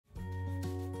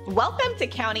Welcome to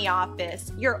County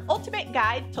Office, your ultimate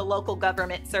guide to local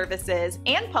government services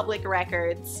and public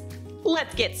records.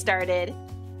 Let's get started.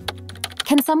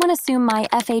 Can someone assume my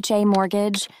FHA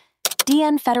mortgage?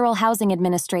 DN Federal Housing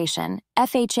Administration,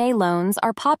 FHA loans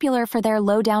are popular for their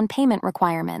low down payment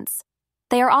requirements.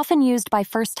 They are often used by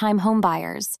first-time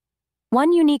homebuyers.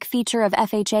 One unique feature of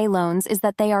FHA loans is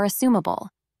that they are assumable.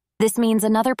 This means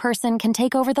another person can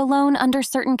take over the loan under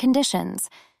certain conditions.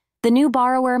 The new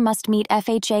borrower must meet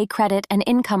FHA credit and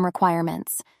income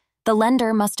requirements. The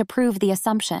lender must approve the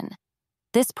assumption.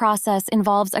 This process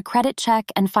involves a credit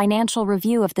check and financial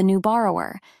review of the new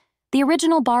borrower. The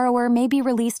original borrower may be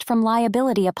released from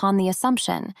liability upon the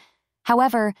assumption.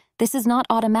 However, this is not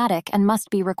automatic and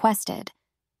must be requested.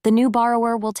 The new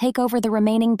borrower will take over the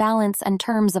remaining balance and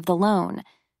terms of the loan.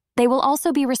 They will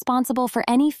also be responsible for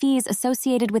any fees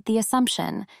associated with the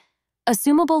assumption.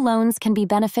 Assumable loans can be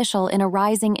beneficial in a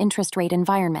rising interest rate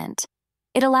environment.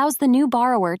 It allows the new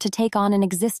borrower to take on an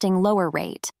existing lower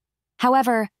rate.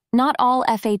 However, not all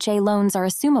FHA loans are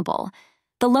assumable.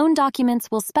 The loan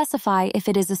documents will specify if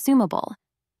it is assumable.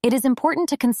 It is important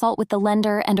to consult with the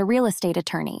lender and a real estate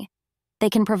attorney. They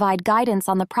can provide guidance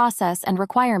on the process and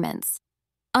requirements.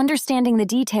 Understanding the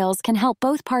details can help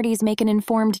both parties make an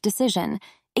informed decision.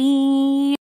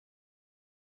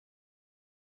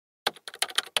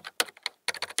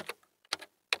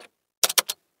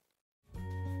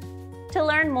 To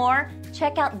learn more,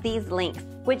 check out these links,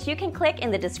 which you can click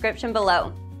in the description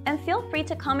below. And feel free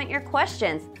to comment your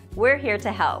questions. We're here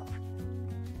to help.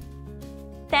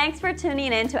 Thanks for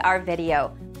tuning in to our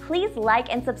video. Please like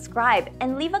and subscribe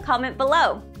and leave a comment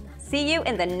below. See you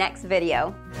in the next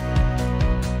video.